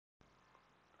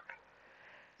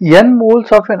N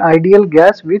moles of an ideal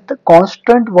gas with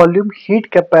constant volume heat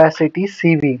capacity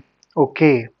CV.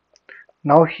 Okay,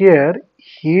 now here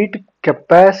heat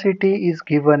capacity is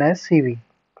given as CV.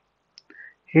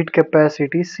 Heat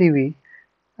capacity CV.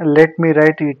 Let me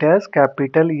write it as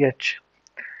capital H.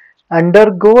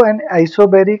 Undergo an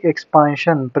isobaric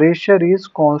expansion. Pressure is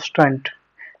constant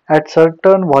at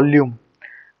certain volume.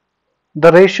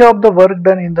 The ratio of the work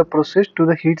done in the process to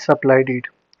the heat supplied it.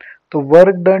 तो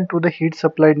work done to the heat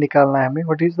supplied निकालना है हमें.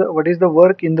 What is the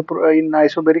work in the in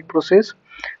isobaric process?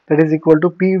 That is equal to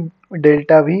P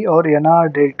delta V or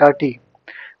NR delta T.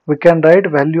 We can write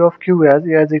value of Q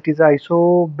as it is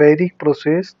isobaric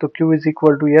process. So Q is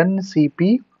equal to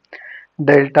NCP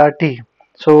delta T.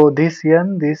 So this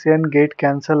N get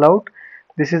cancel out.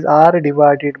 This is R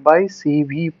divided by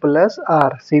CV plus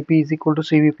R. Cp is equal to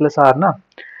CV plus R. Na?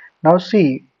 Now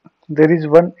see, there is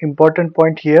one important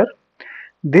point here.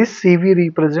 This CV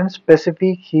represents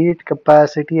specific heat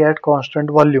capacity at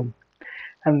constant volume.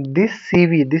 And this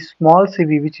CV, this small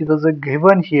CV which was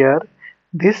given here,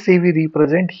 this CV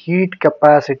represent heat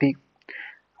capacity.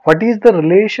 What is the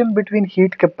relation between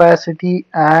heat capacity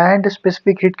and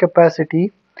specific heat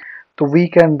capacity? So we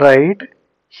can write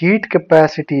heat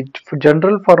capacity.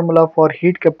 General formula for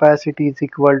heat capacity is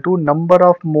equal to number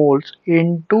of moles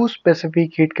into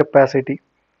specific heat capacity.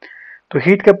 So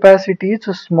heat capacity is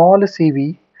a small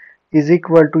Cv is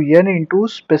equal to N into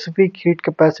specific heat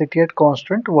capacity at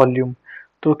constant volume.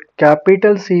 So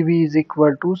capital Cv is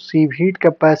equal to Cv heat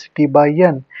capacity by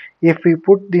N. If we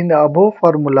put in the above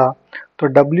formula, so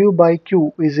W by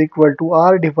Q is equal to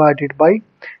R divided by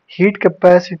heat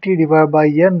capacity divided by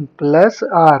N plus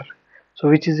R. So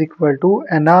which is equal to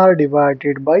Nr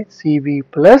divided by Cv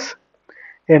plus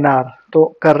NR.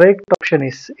 So correct option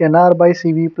is NR by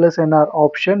CV plus NR.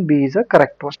 Option B is a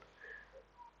correct one.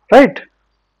 Right?